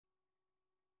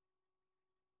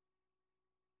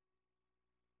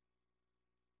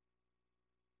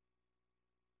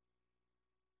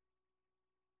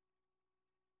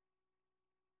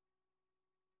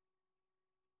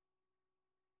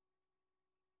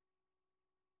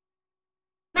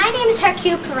name is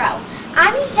Hercule Poirot.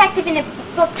 I'm a detective in a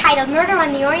book titled Murder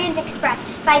on the Orient Express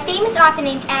by a famous author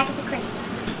named Agatha Christie.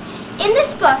 In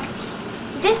this book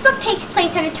takes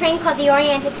place on a train called the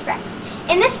Orient Express.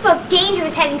 In this book, danger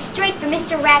is heading straight for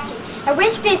Mr. Ratchet, a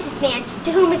rich businessman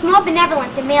to whom is more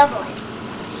benevolent than malevolent.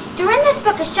 During this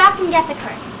book, a shocking death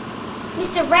occurred.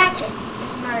 Mr. Ratchet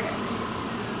was murdered.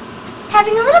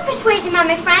 Having a little persuasion by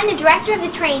my friend and director of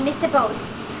the train, Mr. Bose,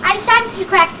 I decided to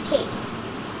crack the case.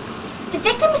 The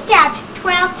victim was stabbed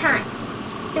 12 times.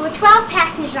 There were 12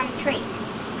 passengers on the train.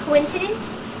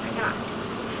 Coincidence or not?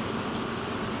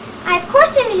 I of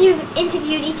course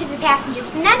interviewed each of the passengers,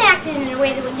 but none acted in a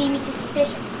way that would lead me to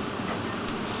suspicion.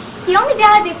 The only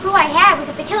valid clue I had was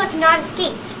that the killer could not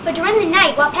escape, for during the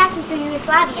night, while passing through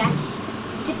Yugoslavia,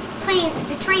 the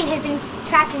train had been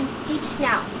trapped in deep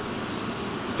snow.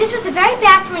 This was a very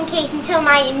baffling case until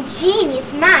my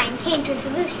ingenious mind came to a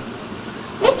solution.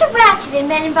 Mr. Ratchet had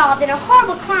been involved in a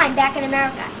horrible crime back in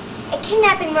America, a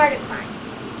kidnapping murder crime.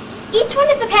 Each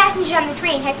one of the passengers on the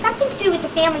train had something to do with the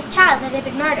family's child that had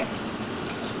been murdered.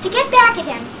 To get back at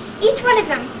him, each one of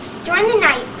them, during the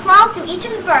night, crawled through each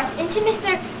of the berths into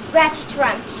Mr. Ratchet's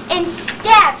room and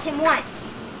stabbed him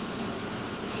once.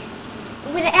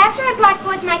 After I brought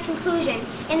forth my conclusion,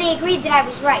 and they agreed that I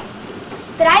was right.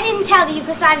 But I didn't tell the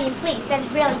Yugoslavian police that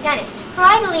had really done it, for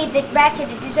I believed that Ratchet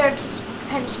had deserved his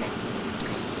punishment.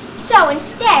 So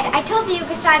instead, I told the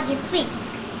Yugoslavian police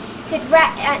that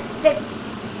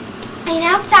an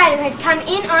outsider had come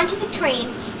in onto the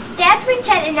train, stabbed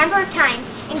Ratchet a number of times,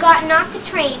 and gotten off the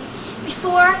train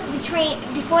before the train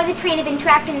had been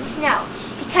trapped in the snow,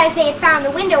 because they had found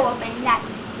the window open that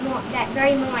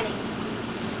very morning.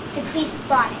 The police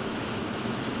bought it.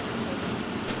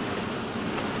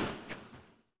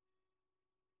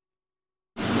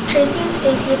 Tracy and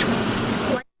Stacy are twins.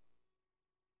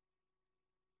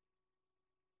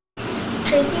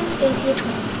 Tracy and Stacy are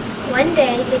twins. One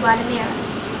day they bought a mirror.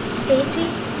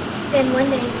 One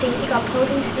day Stacy got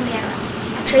pulled into the mirror.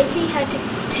 Tracy had to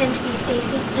pretend to be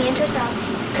Stacy and herself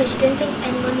because she didn't think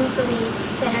anyone would believe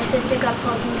that her sister got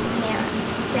pulled into the mirror.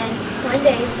 Then one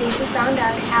day Stacy found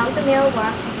out how the mirror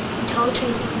worked and told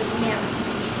Tracy through the mirror.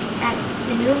 At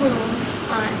the new moon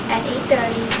at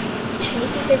 8:30,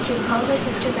 Tracy said she would call her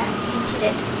sister back, and she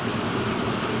did.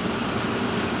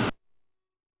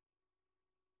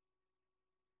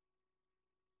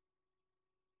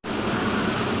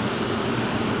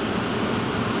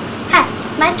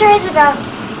 My story is about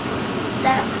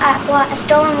a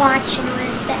stolen watch, and it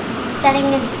was setting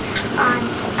us on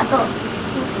a boat.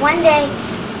 One day,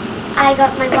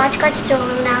 my watch got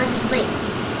stolen when I was asleep.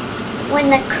 When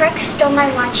the crook stole my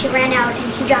watch, he ran out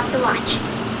and he dropped the watch.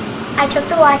 I took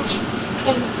the watch,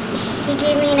 and he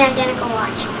gave me an identical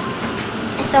watch.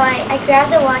 And so I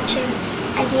grabbed the watch and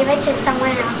I gave it to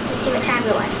someone else to see what time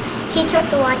it was. He took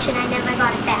the watch and I never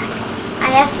got it back.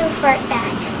 I asked him for it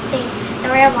back, the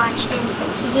rare watch, and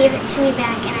he gave it to me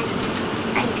back, and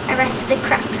I arrested the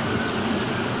crook.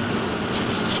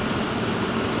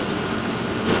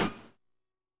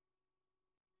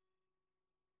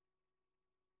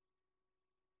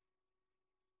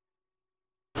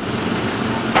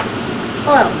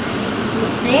 Hello.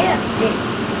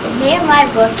 The name of my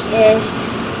book is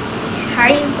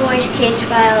Hardy Boys Case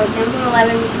File Number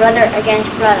 11, Brother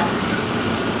Against Brother.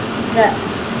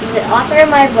 The author of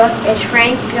my book is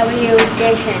Frank W.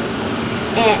 Dixon,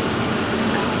 and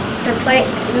the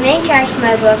main characters in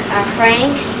my book are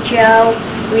Frank, Joe,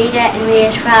 Rita, and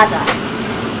Rita's father.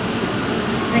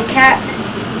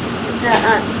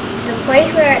 The place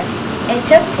where it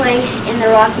took place in the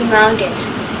Rocky Mountains.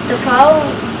 The problem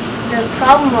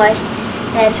was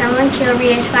that someone killed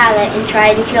Rita's father and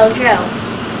tried to kill Joe.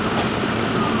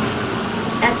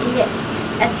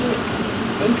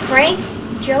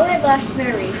 Joe had lost his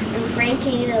memory, and Frank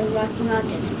came to the Rocky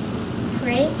Mountains.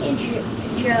 Frank and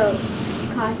Joe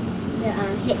caught the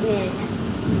hitman.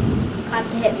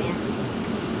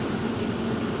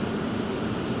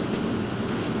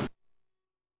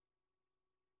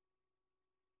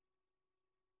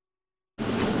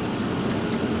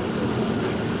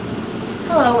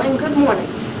 Hello and good morning.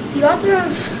 The author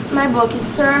of my book is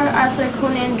Sir Arthur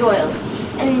Conan Doyle,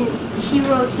 and he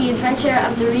wrote The Adventure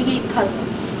of the Reigate Puzzle.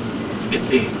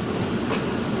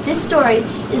 This story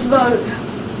is about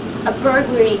a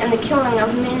burglary and the killing of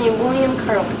a man named William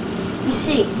Kerwin. You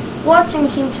see, Watson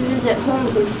came to visit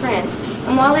Holmes in France,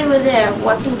 and while they were there,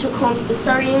 Watson took Holmes to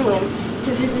Surrey, England,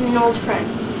 to visit an old friend.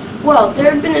 Well,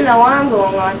 there had been an alarm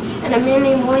going on, and a man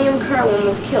named William Kerwin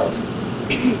was killed.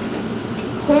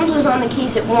 Holmes was on the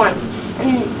case at once,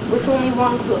 and with only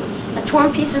one clue, a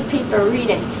torn piece of paper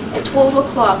reading, at 12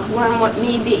 o'clock, learn what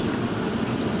may be.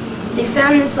 They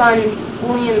found this on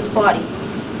William's body.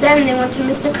 Then they went to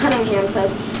Mr. Cunningham's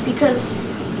house because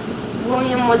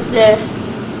William was their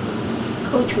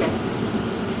coachman.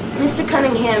 Mr.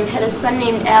 Cunningham had a son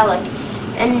named Alec,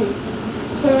 and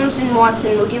Holmes and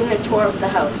Watson were given a tour of the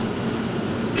house.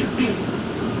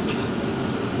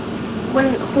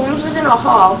 When Holmes was in a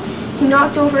hall, he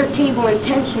knocked over a table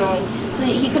intentionally so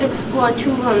that he could explore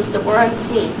 2 rooms that were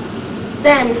unseen.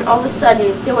 Then, all of a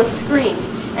sudden, there were screams,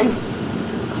 and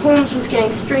Holmes was getting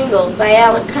strangled by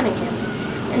Alec Cunningham,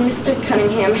 and Mr.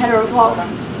 Cunningham had a revolver.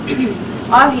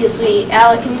 Obviously,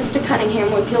 Alec and Mr.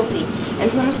 Cunningham were guilty, and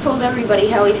Holmes told everybody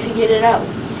how he figured it out.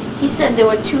 He said there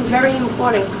were 2 very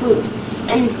important clues,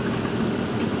 and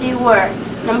they were,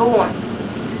 number 1,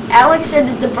 Alec said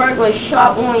that the burglar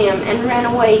shot William and ran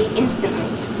away instantly,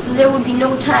 so there would be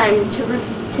no time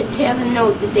to tear the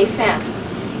note that they found.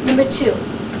 Number 2,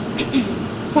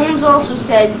 Holmes also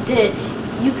said that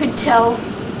you could tell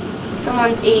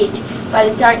someone's age by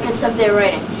the darkness of their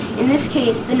writing. In this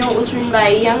case, the note was written by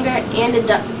a younger and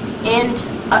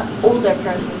an older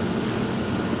person.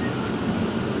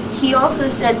 He also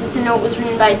said that the note was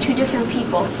written by 2 different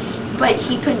people, but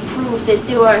he could prove that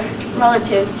they were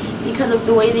relatives because of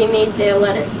the way they made their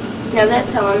letters. Now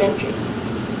that's elementary.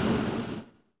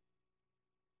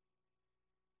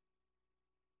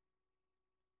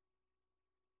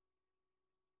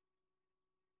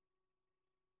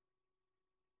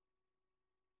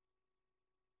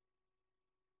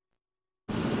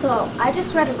 Hello, I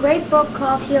just read a great book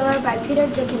called Healer by Peter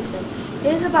Dickinson.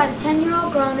 It is about a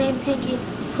 10-year-old girl named Pinky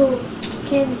who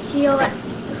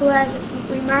has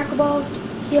remarkable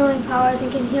healing powers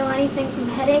and can heal anything from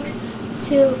headaches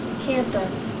to cancer.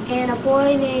 And a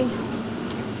boy named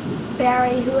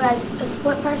Barry who has a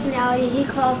split personality he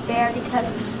calls Bear because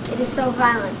it is so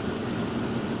violent.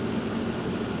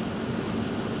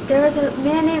 There was a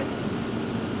man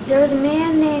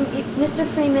named Mr.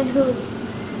 Freeman who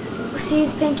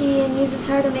sees Pinky and uses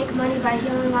her to make money by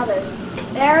healing others.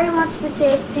 Barry wants to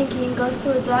save Pinky and goes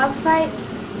through a dogfight,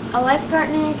 a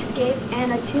life-threatening escape,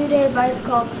 and a 2-day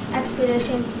bicycle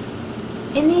expedition.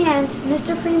 In the end,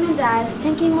 Mr. Freeman dies,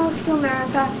 Pinky moves to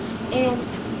America,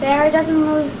 and Barry doesn't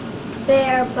lose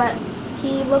Bear, but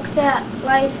he looks at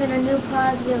life in a new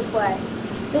positive way.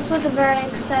 This was a very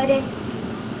exciting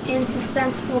and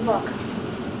suspenseful book.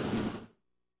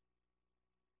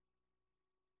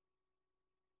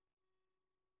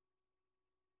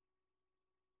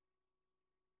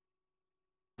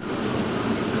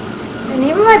 The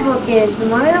name of my book is The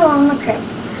Mother Along the Crypt.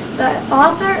 The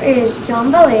author is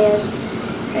John Belias,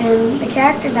 and the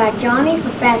characters are Johnny,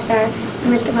 Professor,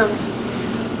 and Mr.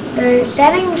 Gummis. The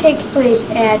setting takes place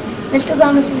at Mr.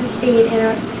 Gummis' estate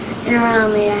in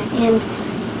around there, and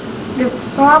the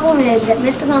problem is that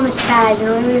Mr. Gummis dies and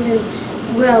only leaves his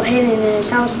will hidden in his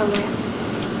house somewhere.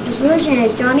 The solution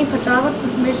is Johnny puts all the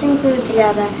missing clues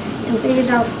together and figures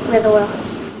out where the will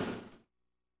is.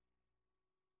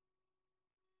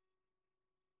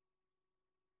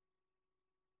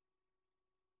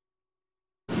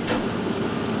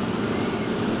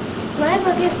 My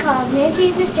book is called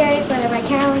Nancy's Mysterious Letter by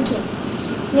Carolyn King.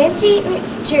 Nancy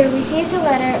Drew receives a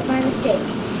letter by mistake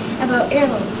about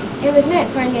heirlooms. It was meant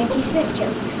for Nancy Smith Drew.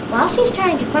 While she's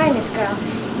trying to find this girl,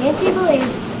 Nancy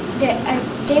believes that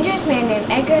a dangerous man named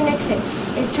Edgar Nixon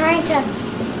is trying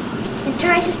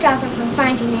to stop her from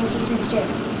finding Nancy Smith Drew.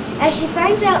 As she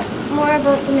finds out more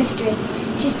about the mystery,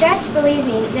 she starts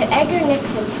believing that Edgar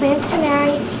Nixon plans to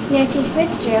marry Nancy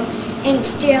Smith Drew and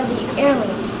steal the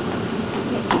heirlooms.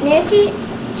 Nancy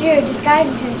Drew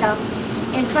disguises herself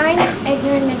and finds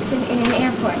Edgar Nixon in an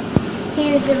airport. He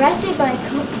is arrested by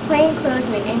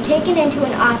plainclothesmen and taken into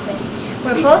an office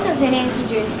where both of the Nancy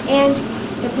Drews and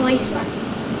the police were.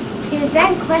 He was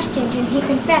then questioned and he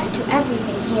confessed to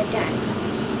everything he had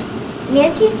done.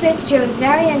 Nancy Smith Drew was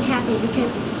very unhappy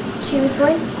because she was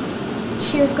going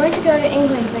to go to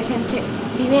England with him to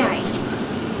be married.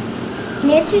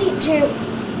 Nancy Drew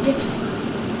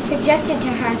suggested to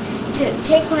her to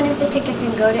take one of the tickets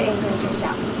and go to England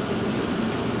herself.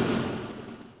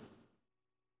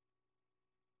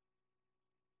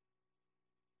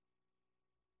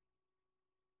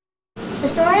 The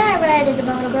story I read is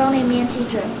about a girl named Nancy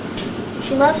Drew.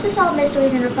 She loves to solve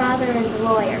mysteries and her father is a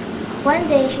lawyer. One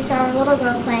day she saw her little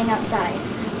girl playing outside.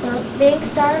 Being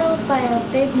startled by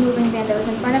a big moving van that was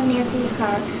in front of Nancy's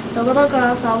car, the little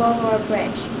girl fell over a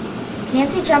bridge.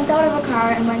 Nancy jumped out of her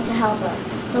car and went to help her.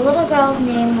 The little girl's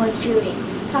name was Judy.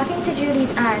 Talking to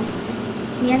Judy's aunts,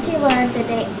 Nancy learned that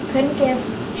they couldn't give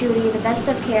Judy the best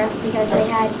of care because they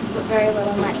had very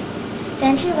little money.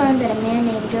 Then she learned that a man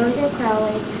named Joseph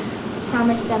Crowley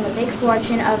promised them a big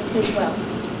fortune of his will.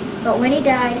 But when he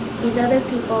died, these other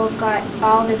people got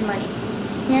all of his money.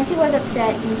 Nancy was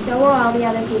upset, and so were all the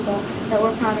other people that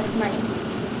were promised money.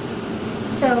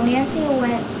 So Nancy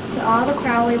went to all the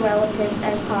Crowley relatives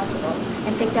as possible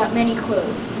and picked up many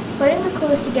clues. Putting the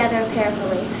clues together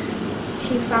carefully,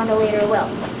 she found a later will.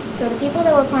 So the people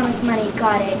that were promised money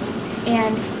got it,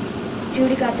 and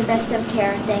Judy got the best of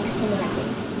care thanks to Nancy.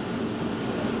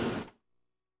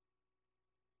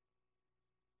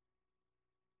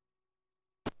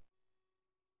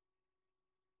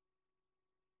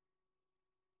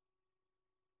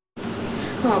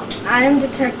 Hello, I am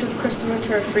Detective Christopher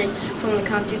Turfree from the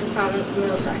County Department of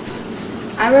Middlesex.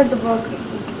 I read the book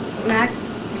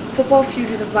Football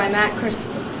Fugitive by Matt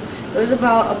Christopher. It was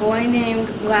about a boy named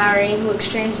Larry who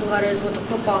exchanged letters with a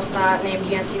football star named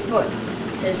Yancey Foote,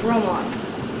 his role model.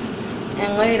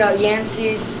 And later,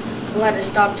 Yancey's letters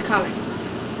stopped coming.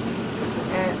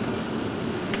 And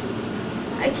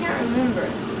I can't remember.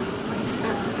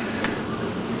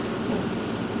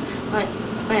 Oh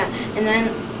yeah, and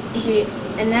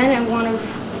then at one of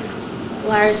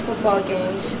Larry's football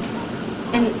games,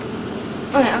 and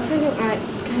oh yeah, I forget my.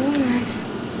 Can I go next?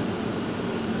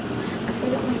 I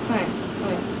forgot my thing.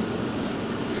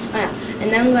 Oh yeah,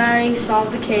 and then Larry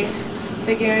solved the case,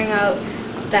 figuring out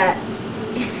that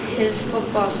his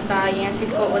football star Yancey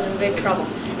Foote was in big trouble.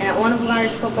 And at one of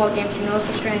Larry's football games, he noticed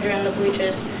a stranger in the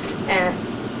bleachers, and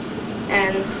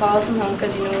followed him home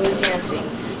because he knew it was Yancey.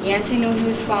 Yancey knew he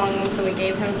was following him, so he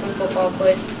gave him some football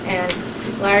plays, and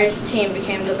Larry's team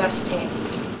became the best team.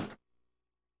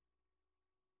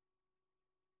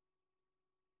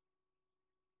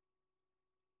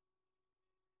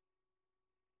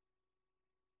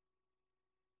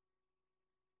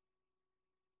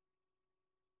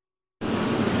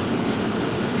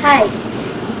 Hi.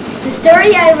 The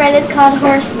story I read is called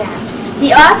Horse Snapped.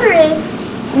 The author is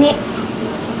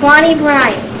Bonnie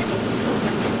Bryant.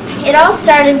 It all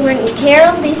started when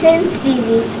Carol, Lisa, and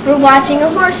Stevie were watching a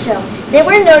horse show. They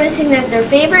were noticing that their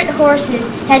favorite horses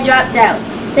had dropped out.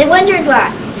 They wondered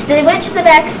why, so they went to the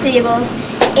back stables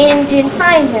and didn't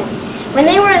find them. When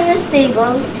they were in the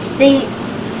stables, they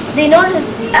noticed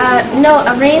a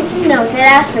ransom note that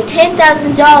asked for $10,000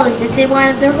 if they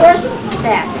wanted their horse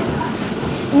back.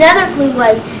 Another clue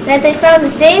was that they found the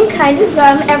same kinds of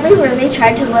gum everywhere they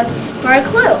tried to look for a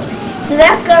clue. So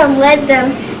that gum led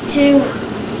them to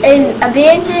an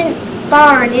abandoned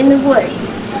barn in the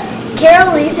woods.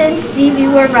 Carol, Lisa, and Stevie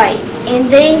were right, and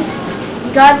they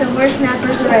got the horse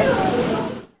snappers arrested.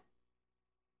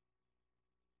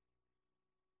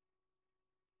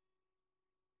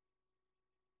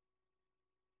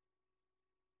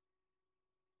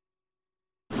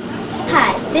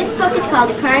 Hi, this book is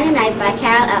called A Crown and Knife by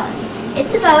Carol Ellis.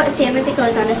 It's about a family that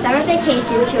goes on a summer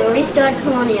vacation to a restored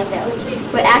colonial village,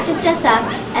 where actors dress up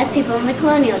as people in the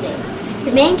colonial days.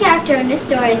 The main character in this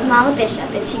story is Molly Bishop,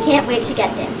 and she can't wait to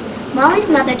get there. Molly's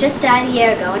mother just died a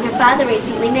year ago, and her father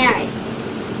recently married.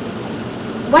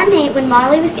 One night when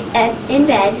Molly was in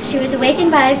bed, she was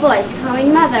awakened by a voice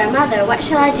calling, "Mother, Mother, what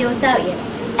shall I do without you?"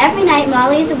 Every night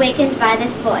Molly is awakened by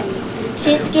this voice.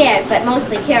 She is scared, but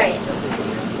mostly curious.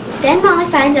 Then Molly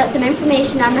finds out some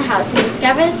information on the house and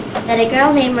discovers that a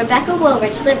girl named Rebecca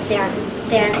Woolridge lived there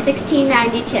in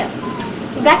 1692.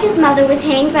 Rebecca's mother was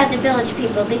hanged by the village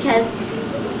people because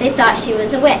they thought she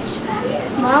was a witch.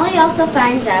 Molly also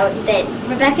finds out that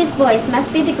Rebecca's voice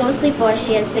must be the ghostly voice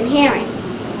she has been hearing.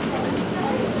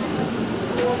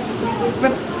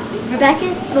 Rebecca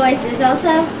is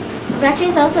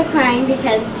also crying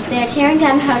because they are tearing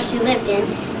down the house she lived in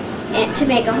to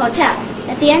make a hotel.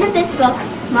 At the end of this book,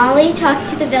 Molly talks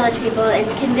to the village people and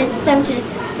convinces them to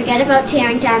forget about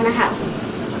tearing down the house.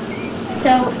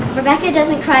 So Rebecca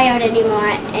doesn't cry out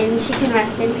anymore, and she can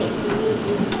rest in peace.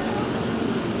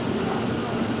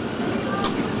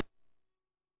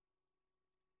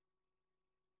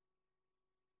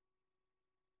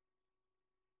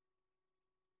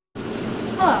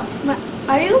 Hello,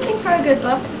 are you looking for a good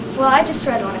book? Well, I just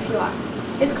read one if you are.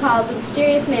 It's called The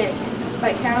Mysterious Mannequin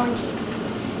by Carolyn Keene.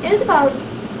 It is about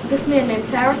this man named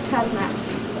Farrah Tasmat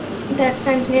that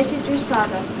sends Nancy Drew's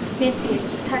father, Nancy is a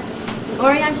detective, an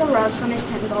oriental rug from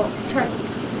Istanbul, Turkey.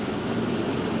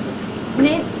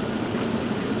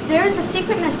 There is a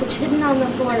secret message hidden on the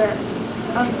border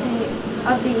of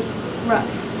the rug.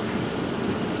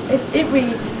 It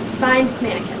reads, "Find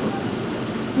mannequin."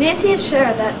 Nancy is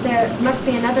sure that there must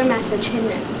be another message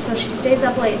hidden in it, so she stays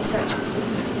up late and searches.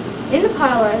 In the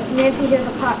parlor, Nancy hears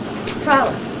a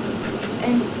prowler,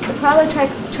 and the prowler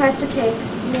tries to take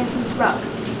Nancy's rug,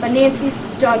 but Nancy's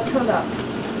dog Togo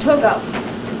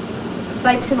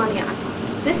bites him on the arm.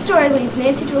 This story leads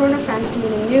Nancy Drew and her friends to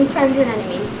meeting new friends and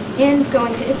enemies, and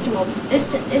going to Istanbul,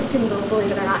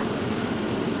 believe it or not.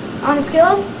 On a scale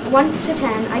of 1 to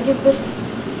 10, I give this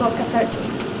book a 13,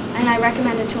 and I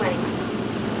recommend it to anyone.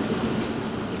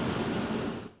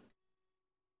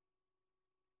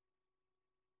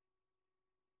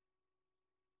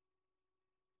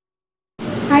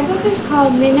 My book is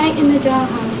called Midnight in the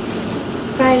Dollhouse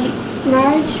by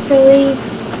Marge Philly.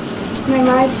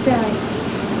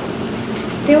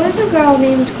 There was a girl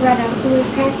named Greta who was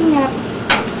packing up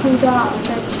some dolls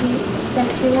that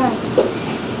she loved.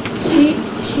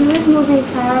 She was moving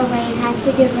far away and had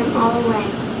to give them all away.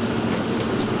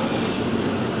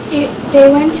 They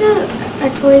went to a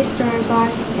toy store in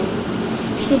Boston.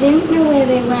 She didn't know where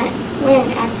they went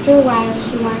when, after a while,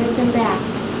 she wanted them back.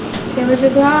 There was a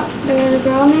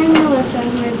girl named Melissa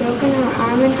who had broken her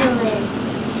arm and her leg,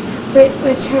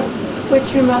 which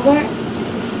her mother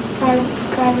by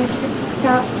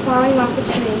falling off a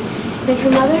tree. And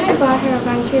her mother had bought her a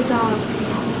bunch of dolls,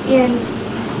 and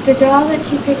the doll that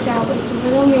she picked out was the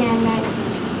little man that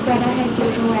Greta had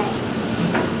given away.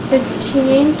 But she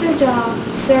named the doll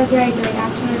Sir Gregory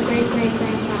after her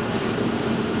great-great-grandfather.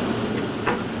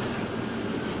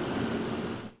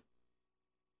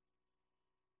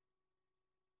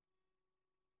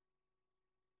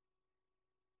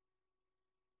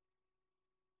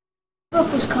 The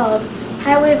book was called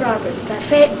Highway Robbery by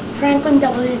Franklin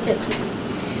W. Dixon.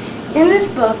 In this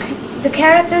book, the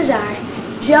characters are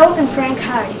Joe and Frank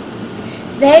Hardy.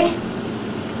 They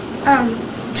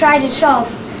try to solve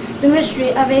the mystery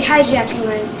of a hijacking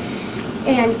ring,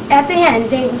 and at the end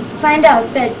they find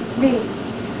out that the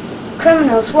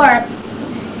criminals were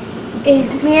a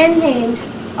man named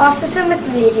Officer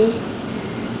McReady,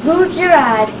 Lou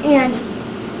Gerard, and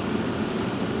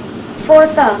 4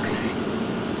 thugs.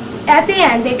 At the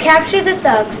end, they capture the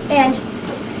thugs and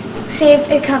save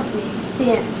a company.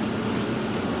 The end.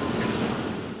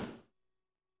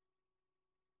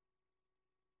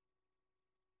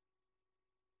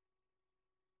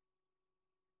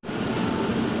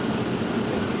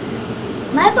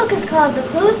 My book is called The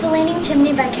Clue of the Leaning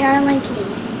Chimney by Caroline Key.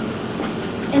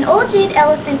 An old jade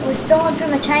elephant was stolen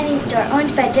from a Chinese store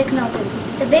owned by Dick Milton.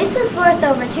 The vase was worth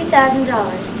over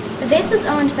 $2,000. The vase was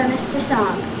owned by Mr.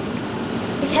 Song.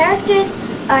 The characters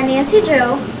are Nancy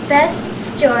Drew, Bess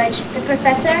George, the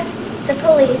professor, the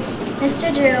police,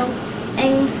 Mr. Drew,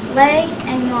 Lay,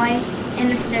 Moy,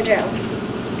 and Mr. Drew.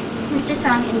 Mr.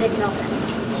 Song and Dick Milton,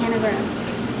 Hannah Brown.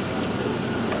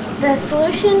 The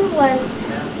solution was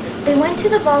they went to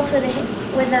the vault where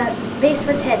the vase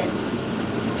was hidden.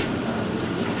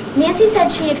 Nancy said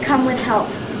she had come with help.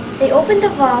 They opened the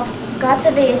vault, got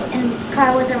the vase, and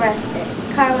Carr was arrested.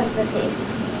 Carr was the thief.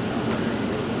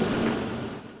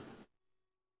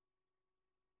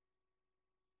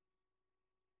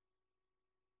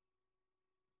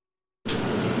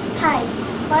 Hi,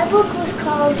 my book was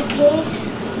called The Case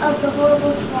of the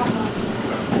Horrible Swamp Monster.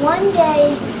 One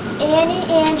day, Annie,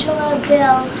 Angela,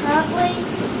 Bill, Huntley,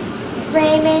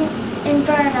 Raymond, and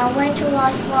Verna went to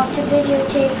Lost Swamp to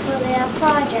videotape for their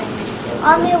project.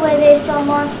 On their way, they saw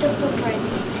monster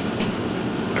footprints.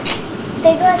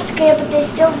 They got scared, but they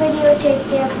still videotaped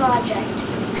their project.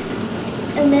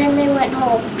 And then they went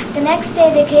home. The next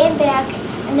day, they came back,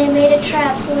 and they made a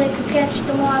trap so they could catch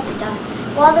the monster.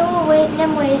 While they were waiting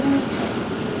and waiting,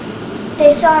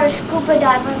 they saw a scuba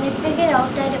diver, and they figured out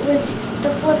that it was the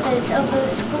flippers of the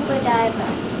scuba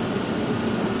diver.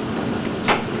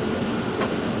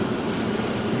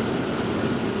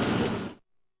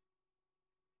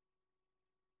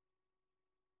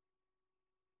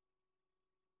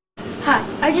 Hi,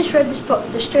 I just read this book,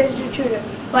 The Stranger Intruder,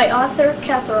 by author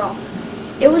Catherall.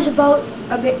 It was about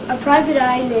a private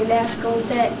eye named Askell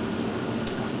that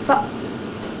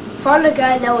found a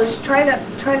guy that was trying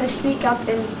to sneak up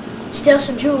and steal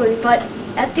some jewelry, but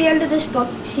at the end of this book,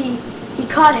 he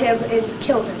caught him and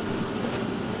killed him.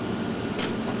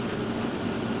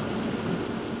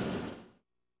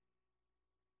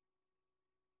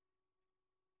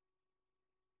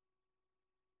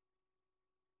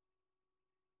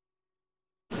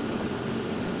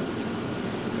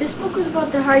 This book was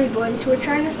about the Hardy Boys who were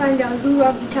trying to find out who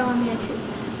robbed the Tower Mansion.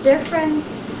 Their friend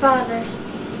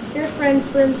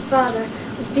Slim's father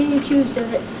was being accused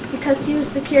of it because he was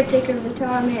the caretaker of the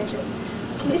Tower Mansion.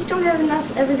 Police don't have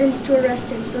enough evidence to arrest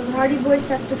him, so the Hardy Boys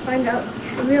have to find out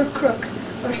the real crook,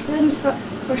 or Slim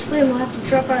will have to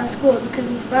drop out of school because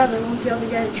his father won't be able to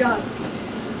get a job.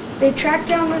 They tracked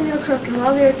down the real crook, and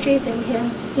while they were chasing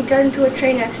him, he got into a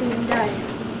train accident and died.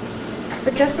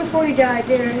 But just before he died,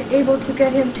 they were able to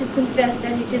get him to confess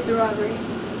that he did the robbery.